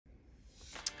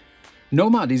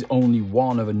Nomad is only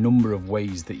one of a number of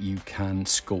ways that you can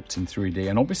sculpt in 3D,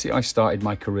 and obviously I started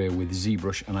my career with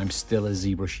ZBrush and I'm still a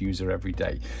ZBrush user every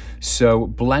day. So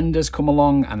Blender's come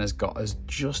along and has got us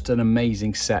just an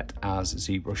amazing set as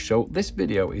ZBrush. So this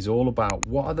video is all about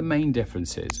what are the main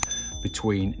differences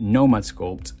between Nomad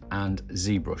Sculpt and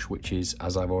ZBrush, which is,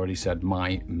 as I've already said,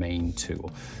 my main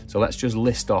tool. So let's just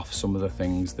list off some of the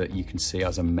things that you can see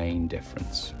as a main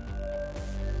difference.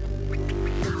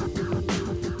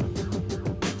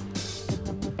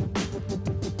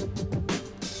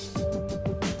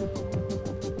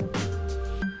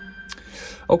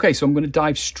 Okay, so I'm going to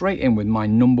dive straight in with my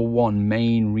number one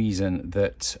main reason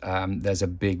that there's a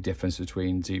big difference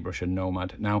between ZBrush and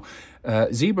Nomad. Now,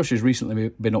 ZBrush has recently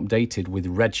been updated with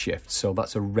Redshift, so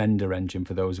that's a render engine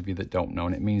for those of you that don't know,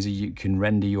 and it means that you can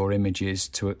render your images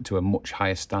to a much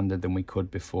higher standard than we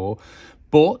could before.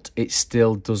 But it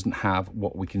still doesn't have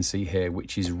what we can see here,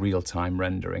 which is real-time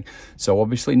rendering. So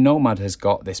obviously Nomad has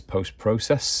got this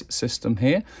post-process system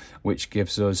here, which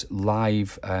gives us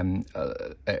live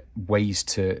ways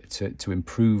to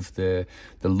improve the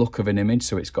look of an image.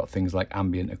 So it's got things like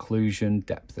ambient occlusion,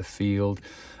 depth of field,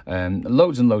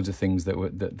 loads and loads of things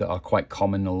that are quite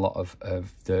common in a lot of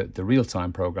the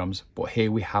real-time programs. But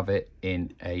here we have it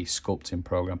in a sculpting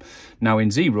program. Now in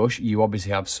ZBrush, you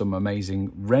obviously have some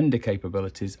amazing render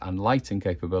capabilities and lighting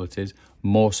capabilities,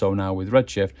 more so now with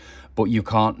Redshift, but you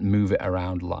can't move it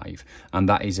around live. And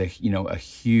that is a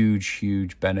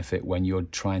huge benefit when you're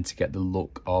trying to get the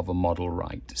look of a model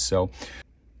right. So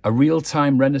a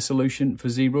real-time render solution for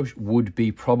ZBrush would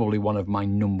be probably one of my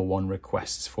number one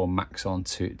requests for Maxon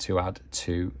to add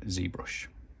to ZBrush.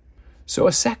 So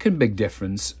a second big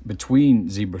difference between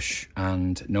ZBrush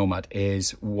and Nomad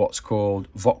is what's called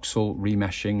voxel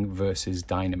remeshing versus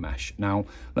DYNAMESH. Now,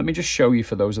 let me just show you,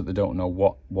 for those that don't know,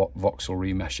 what voxel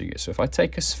remeshing is. So if I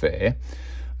take a sphere,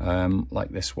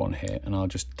 like this one here, and I'll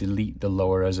just delete the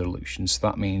lower resolution. So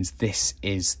that means this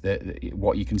is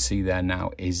what you can see there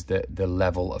now is the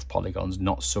level of polygons,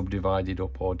 not subdivided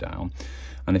up or down.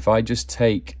 And if I just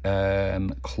take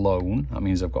clone, that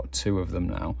means I've got two of them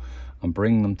now, and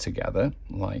bring them together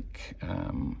like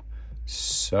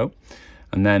so.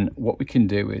 And then what we can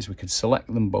do is we can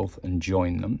select them both and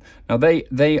join them. Now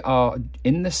they are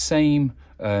in the same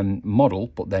model,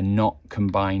 but they're not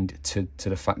combined to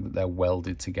the fact that they're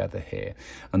welded together here.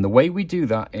 And the way we do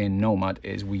that in Nomad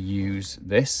is we use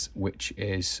this, which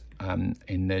is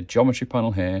in the geometry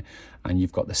panel here, and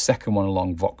you've got the second one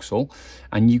along voxel,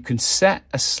 and you can set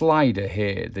a slider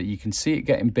here that you can see it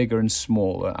getting bigger and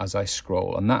smaller as I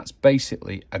scroll, and that's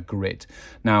basically a grid.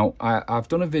 Now I've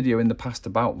done a video in the past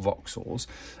about voxels,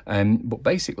 but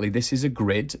basically this is a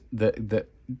grid that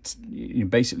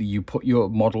basically you put your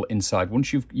model inside.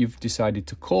 Once you've decided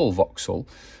to call voxel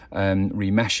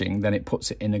remeshing, then it puts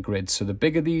it in a grid. So the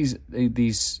bigger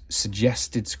these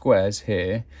suggested squares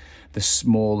here, the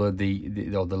smaller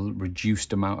the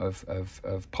reduced amount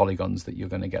of polygons that you're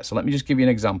going to get. So let me just give you an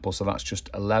example. So that's just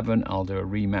 11. I'll do a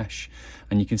remesh,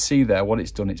 and you can see there what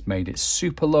it's done. It's made it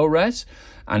super low res,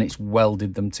 and it's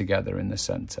welded them together in the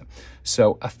center.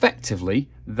 So effectively,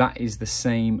 that is the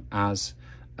same as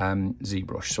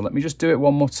ZBrush. So let me just do it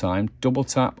one more time, double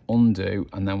tap, undo,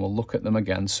 and then we'll look at them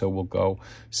again. So we'll go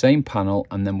same panel,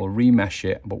 and then we'll remesh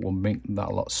it, but we'll make that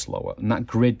a lot slower. And that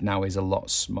grid now is a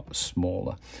lot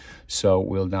smaller. So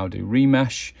we'll now do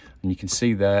remesh, and you can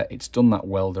see there, it's done that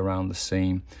weld around the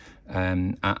seam,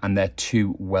 and they're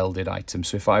two welded items.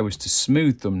 So if I was to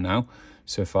smooth them now,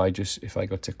 so if I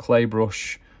go to clay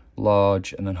brush,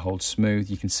 large, and then hold smooth,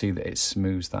 you can see that it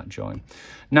smooths that join.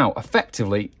 Now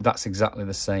effectively that's exactly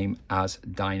the same as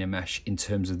DYNAMESH in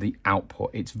terms of the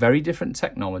output. It's very different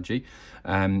technology,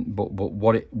 but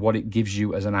what it gives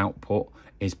you as an output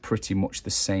is pretty much the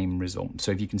same result.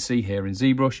 So if you can see here in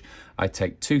ZBrush, I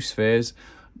take two spheres,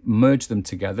 merge them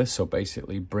together, so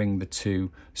basically bring the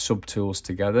two subtools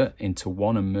together into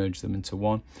one and merge them into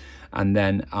one, and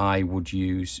then I would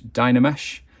use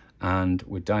DYNAMESH. And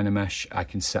with DYNAMESH, I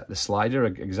can set the slider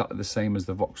exactly the same as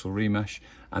the voxel remesh,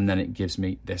 and then it gives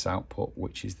me this output,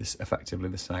 which is effectively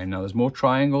the same. Now, there's more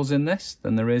triangles in this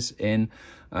than there is in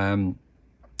the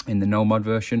Nomad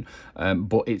version,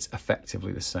 but it's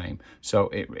effectively the same.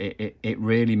 So it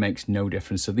really makes no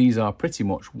difference. So these are pretty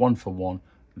much one for one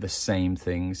the same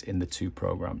things in the two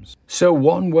programs. So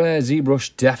one where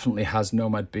ZBrush definitely has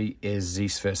Nomad beat is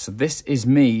ZSPHERES. So this is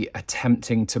me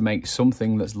attempting to make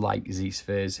something that's like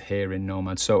ZSPHERES here in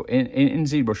Nomad. So in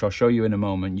ZBrush, I'll show you in a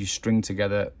moment, you string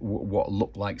together what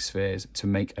look like spheres to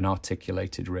make an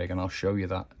articulated rig, and I'll show you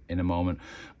that in a moment.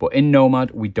 But in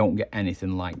Nomad, we don't get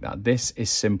anything like that. This is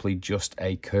simply just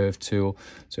a curve tool.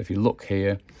 So if you look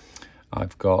here,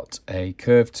 I've got a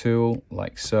curve tool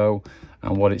like so,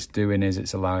 and what it's doing is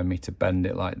it's allowing me to bend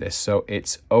it like this. So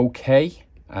it's okay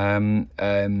to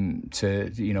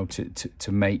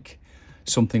make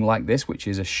something like this, which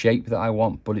is a shape that I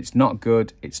want, but it's not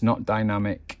good, it's not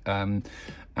dynamic, and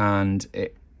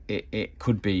it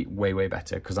could be way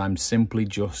better, because I'm simply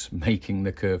just making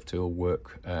the curve tool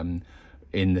work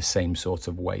in the same sort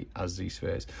of way as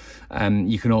ZSPHERES.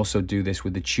 You can also do this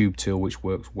with the tube tool, which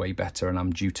works way better, and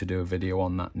I'm due to do a video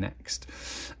on that next.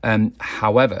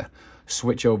 However,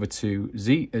 switch over to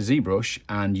ZBrush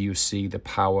and you see the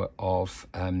power of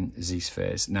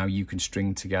ZSPHERES. Now you can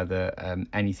string together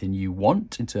anything you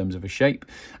want in terms of a shape,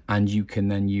 and you can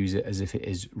then use it as if it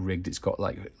is rigged. It's got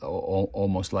like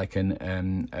almost like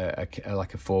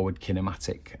like a forward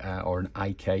kinematic or an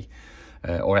IK.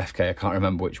 Or FK, I can't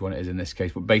remember which one it is in this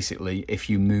case, but basically if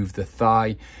you move the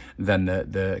thigh, then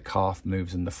the calf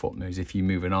moves and the foot moves. If you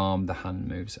move an arm, the hand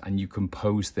moves, and you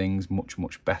compose things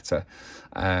much better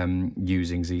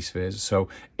using ZSPHERES. So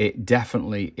it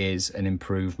definitely is an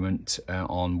improvement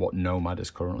on what Nomad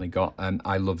has currently got.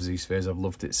 I love ZSPHERES. I've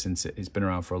loved it since it's been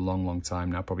around for a long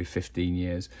time now, probably 15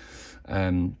 years.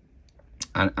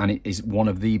 And it is one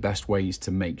of the best ways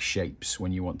to make shapes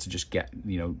when you want to just get,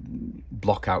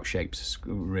 block out shapes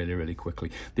really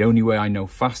quickly. The only way I know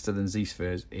faster than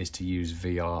ZSPHERES is to use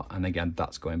VR, and again,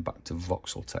 that's going back to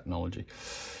voxel technology.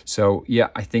 So yeah,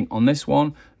 I think on this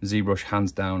one, ZBrush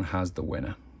hands down has the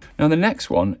winner. Now the next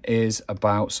one is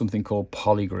about something called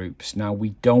polygroups. Now we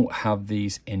don't have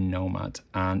these in Nomad,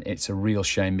 and it's a real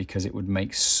shame because it would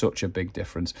make such a big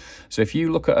difference. So if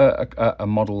you look at a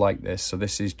model like this, so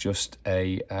this is just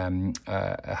a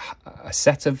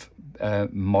set of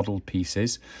model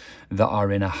pieces that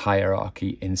are in a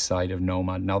hierarchy inside of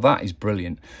Nomad. Now that is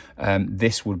brilliant.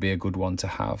 This would be a good one to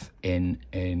have in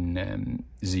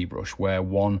ZBrush, where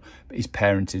one is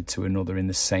parented to another in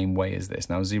the same way as this.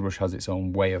 Now ZBrush has its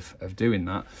own way of doing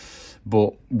that,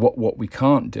 but what we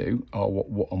can't do, or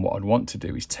what I'd want to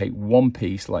do, is take one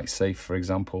piece, like say for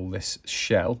example this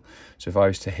shell. So if I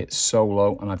was to hit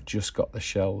solo and I've just got the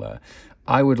shell there,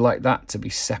 I would like that to be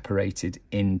separated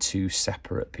into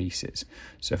separate pieces.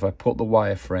 So if I put the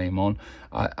wireframe on,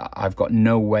 I've got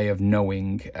no way of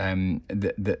knowing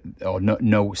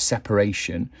no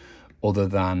separation other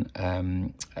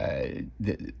than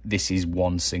this is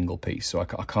one single piece. So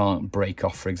I can't break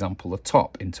off, for example, the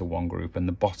top into one group and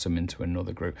the bottom into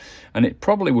another group. And it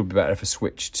probably would be better if I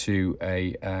switched to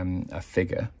a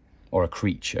figure or a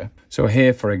creature. So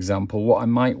here, for example, what I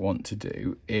might want to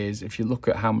do is, if you look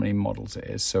at how many models it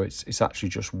is, so it's actually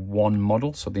just one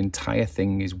model, so the entire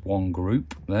thing is one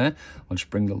group there. I'll just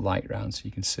bring the light round so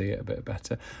you can see it a bit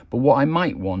better. But what I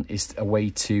might want is a way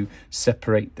to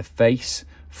separate the face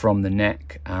from the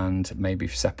neck, and maybe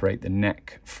separate the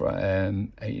neck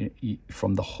from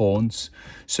the horns.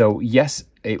 So yes,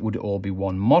 it would all be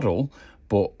one model,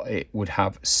 but it would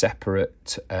have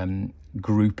separate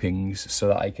groupings so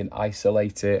that I can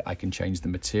isolate it. I can change the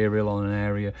material on an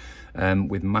area.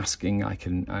 With masking, I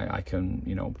can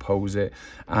pose it,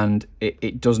 and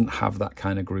it doesn't have that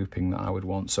kind of grouping that I would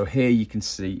want. So here you can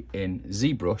see in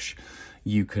ZBrush,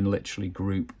 you can literally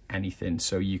group anything.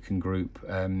 So you can group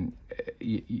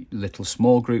little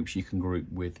small groups. You can group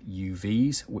with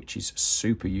UVs, which is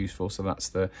super useful. So that's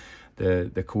the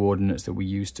coordinates that we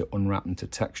use to unwrap and to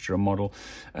texture a model.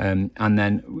 And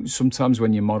then sometimes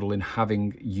when you're modeling,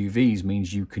 having UVs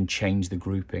means you can change the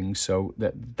grouping. So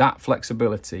that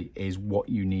flexibility is what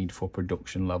you need for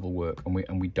production level work,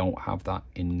 and we don't have that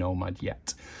in Nomad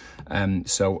yet.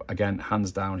 So again,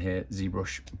 hands down here,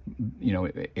 ZBrush,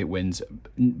 it wins.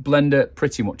 Blender,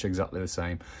 pretty much exactly the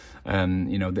same.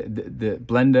 The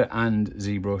Blender and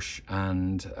ZBrush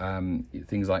and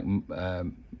things like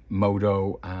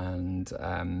Modo and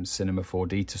Cinema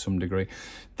 4D to some degree,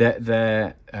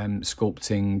 their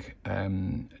sculpting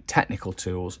technical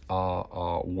tools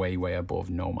are way above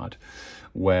Nomad,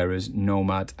 whereas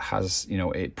Nomad has,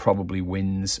 it probably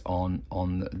wins on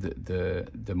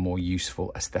the more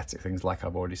useful aesthetic things, like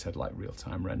I've already said, like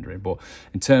real-time rendering. But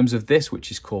in terms of this, which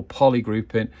is called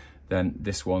polygrouping, then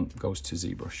this one goes to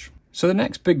ZBrush. So the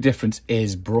next big difference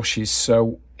is brushes.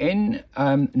 So in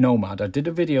Nomad, I did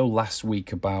a video last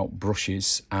week about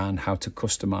brushes and how to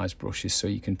customize brushes. So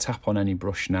you can tap on any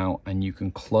brush now and you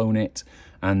can clone it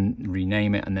and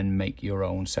rename it and then make your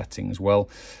own settings. Well,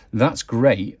 that's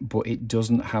great, but it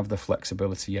doesn't have the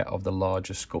flexibility yet of the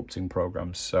larger sculpting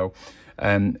programs. So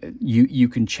you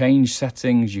can change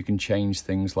settings, you can change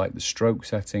things like the stroke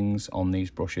settings on these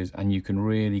brushes, and you can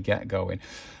really get going.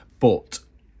 But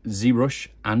ZBrush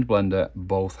and Blender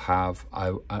both have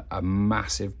a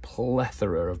massive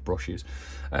plethora of brushes.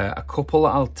 A couple that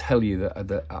I'll tell you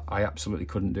that I absolutely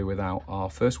couldn't do without are,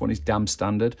 first one is Dam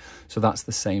Standard. So that's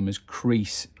the same as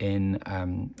Crease in,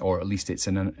 or at least it's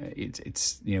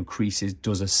you know, Creases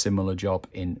does a similar job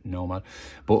in Nomad.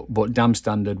 But Dam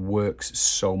Standard works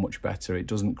so much better. It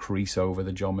doesn't crease over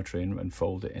the geometry and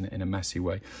fold it in a messy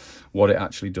way. What it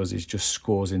actually does is just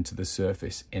scores into the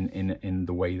surface in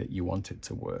the way that you want it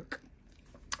to work.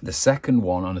 The second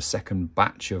one on a second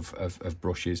batch of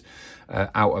brushes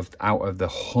out of the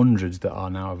hundreds that are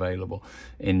now available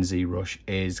in ZBrush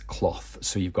is Cloth.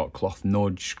 So you've got Cloth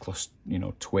Nudge, Cloth, you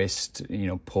know, Twist, you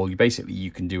know, Pull. Basically,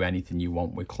 you can do anything you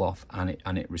want with Cloth, and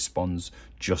it responds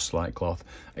just like Cloth.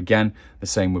 Again, the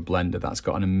same with Blender. That's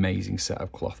got an amazing set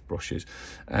of Cloth brushes.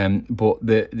 But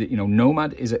the you know,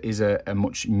 Nomad is a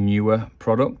much newer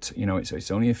product. You know, it's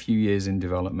only a few years in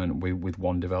development with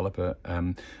one developer.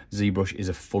 ZBrush is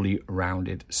a fully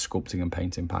rounded sculpting and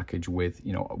painting package with,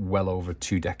 you know, well over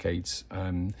 2 decades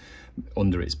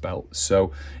under its belt.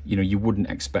 So, you know, you wouldn't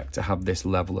expect to have this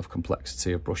level of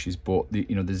complexity of brushes, but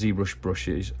you know, the ZBrush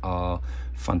brushes are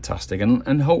fantastic,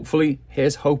 and hopefully,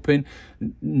 here's hoping,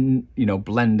 you know,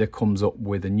 Blender comes up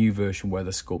with a new version where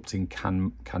the sculpting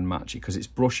can match it, because its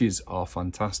brushes are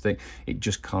fantastic. It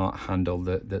just can't handle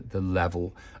the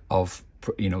level of,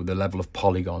 you know, the level of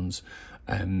polygons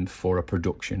for a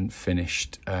production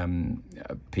finished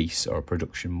piece or a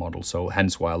production model. So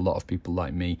hence why a lot of people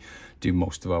like me do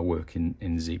most of our work in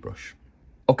ZBrush.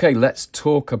 Okay, let's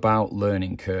talk about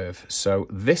learning curve. So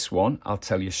this one, I'll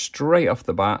tell you straight off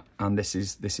the bat, and this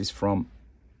is from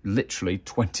literally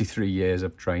 23 years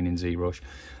of training ZBrush.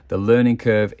 The learning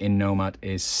curve in Nomad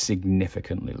is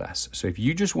significantly less. So if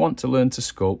you just want to learn to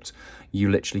sculpt, you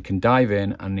literally can dive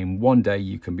in, and in one day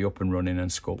you can be up and running and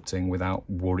sculpting without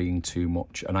worrying too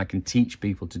much. And I can teach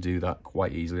people to do that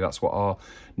quite easily. That's what our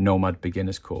Nomad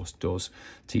beginners course does.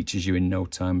 Teaches you in no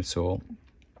time at all.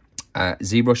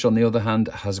 ZBrush, on the other hand,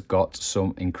 has got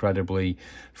some incredibly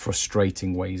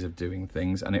frustrating ways of doing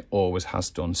things, and it always has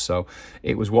done. So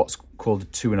it was what's called a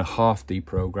 2.5D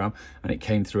program, and it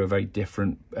came through a very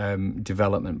different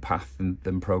development path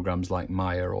than programs like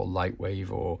Maya or Lightwave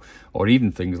or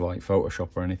even things like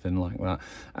Photoshop or anything like that.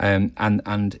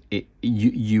 And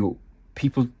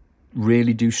people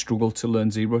really do struggle to learn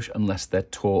ZBrush unless they're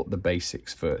taught the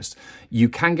basics first. You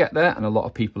can get there, and a lot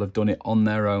of people have done it on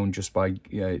their own just by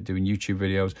doing YouTube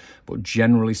videos, but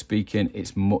generally speaking,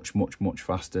 it's much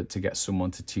faster to get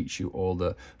someone to teach you all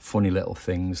the funny little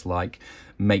things like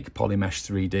make polymesh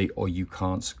 3D, or you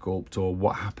can't sculpt, or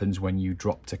what happens when you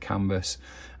drop to canvas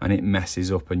and it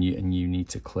messes up and you need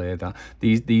to clear that.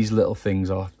 These little things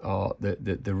are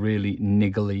the really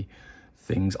niggly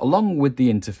things, along with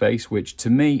the interface, which to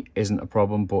me isn't a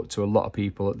problem, but to a lot of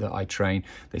people that I train,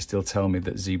 they still tell me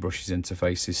that ZBrush's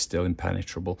interface is still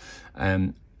impenetrable.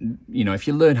 You know, if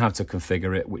you learn how to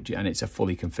configure it, and it's a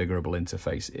fully configurable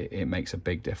interface, it makes a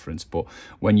big difference. But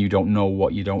when you don't know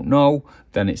what you don't know,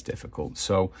 then it's difficult.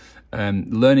 So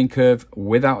learning curve,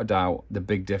 without a doubt, the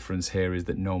big difference here is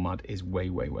that Nomad is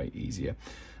way easier.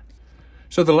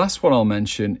 So the last one I'll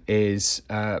mention is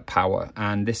power,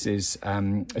 and this is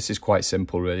quite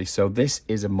simple really. So this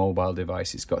is a mobile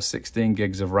device. It's got 16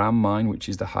 gigs of RAM, mine, which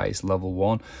is the highest level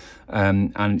one,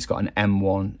 and it's got an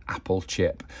M1 Apple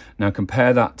chip. Now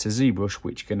compare that to ZBrush,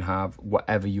 which can have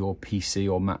whatever your PC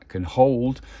or Mac can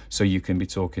hold. So you can be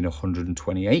talking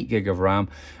 128 gig of RAM,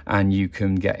 and you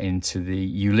can get into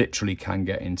you literally can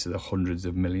get into the hundreds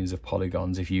of millions of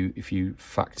polygons if you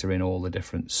factor in all the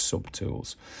different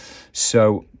subtools. So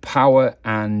power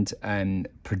and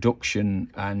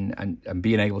production and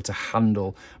being able to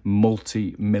handle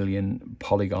multi-million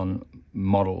polygon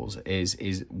models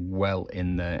is well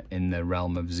in the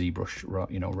realm of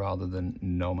ZBrush, you know, rather than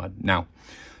Nomad. Now,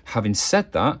 having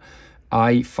said that,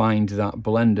 I find that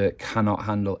Blender cannot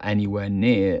handle anywhere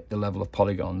near the level of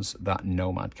polygons that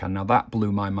Nomad can. Now, that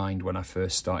blew my mind when I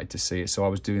first started to see it. So I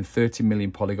was doing 30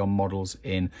 million polygon models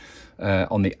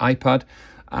on the iPad,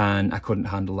 and I couldn't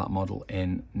handle that model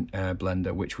in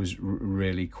Blender, which was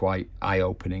really quite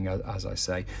eye-opening, as I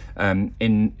say.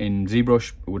 In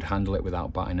ZBrush, it would handle it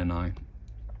without batting an eye.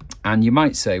 And you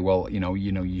might say, well, you know,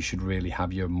 you should really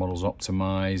have your models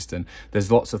optimized, and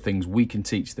there's lots of things we can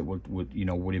teach that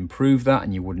would improve that,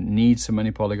 and you wouldn't need so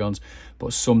many polygons.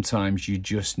 But sometimes you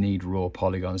just need raw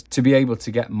polygons to be able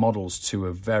to get models to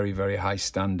a very high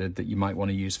standard that you might want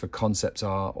to use for concept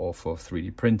art or for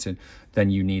 3D printing. Then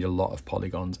you need a lot of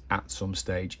polygons at some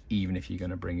stage, even if you're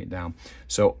going to bring it down.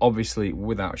 So obviously,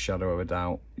 without a shadow of a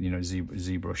doubt, you know,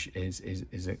 ZBrush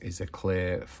is a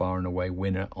clear, far and away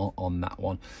winner on that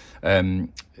one.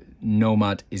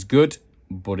 Nomad is good,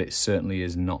 but it certainly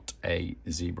is not a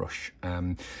ZBrush.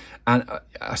 And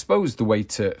I suppose the way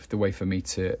for me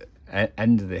to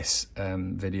end this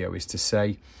video is to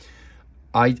say,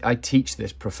 I teach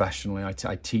this professionally. I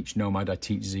teach Nomad, I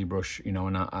teach ZBrush, you know,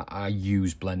 and I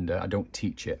use Blender. I don't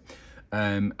teach it.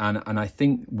 And I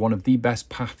think one of the best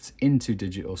paths into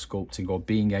digital sculpting, or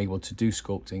being able to do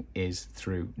sculpting, is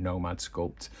through Nomad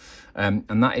Sculpt.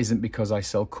 And that isn't because I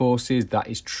sell courses. That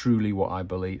is truly what I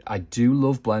believe. I do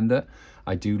love Blender.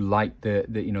 I do like the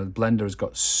you know, Blender has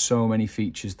got so many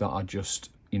features that are just,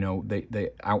 you know,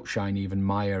 they outshine even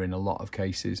Maya in a lot of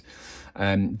cases.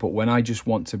 But when I just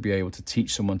want to be able to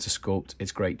teach someone to sculpt,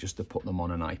 it's great just to put them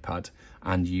on an iPad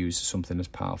and use something as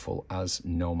powerful as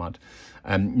Nomad.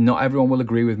 Not everyone will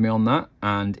agree with me on that.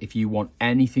 And if you want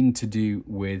anything to do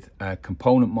with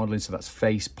component modeling, so that's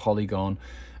face, polygon,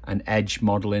 and edge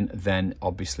modeling, then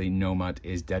obviously Nomad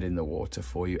is dead in the water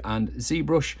for you. And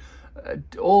ZBrush,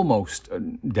 almost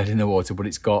dead in the water, but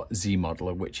it's got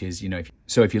ZModeler, which is, you know,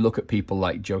 if you look at people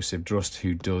like Joseph Drust,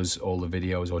 who does all the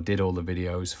videos, or did all the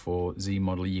videos for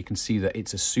ZModeler, you can see that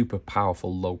it's a super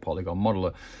powerful low polygon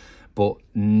modeler, but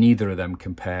neither of them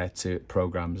compare to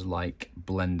programs like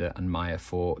Blender and Maya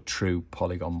for true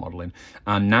polygon modeling.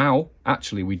 And now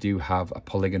actually we do have a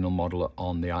polygonal modeler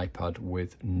on the iPad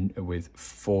with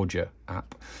Forger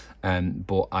app,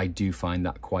 but I do find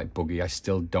that quite buggy. I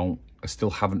still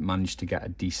haven't managed to get a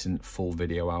decent full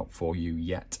video out for you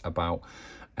yet about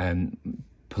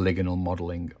polygonal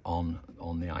modeling on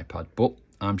the iPad, but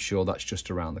I'm sure that's just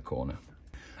around the corner.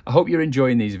 I hope you're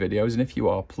enjoying these videos, and if you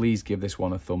are, please give this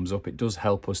one a thumbs up. It does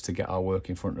help us to get our work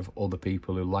in front of other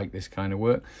people who like this kind of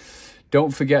work. Don't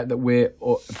forget that we're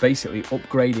basically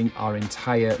upgrading our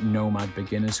entire Nomad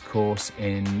beginners course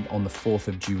on the 4th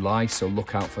of July, so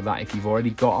look out for that. If you've already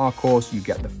got our course, you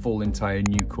get the full entire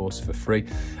new course for free,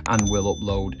 and we'll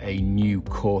upload a new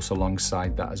course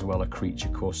alongside that as well, a creature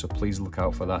course, so please look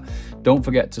out for that. Don't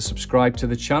forget to subscribe to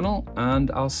the channel,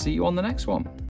 and I'll see you on the next one.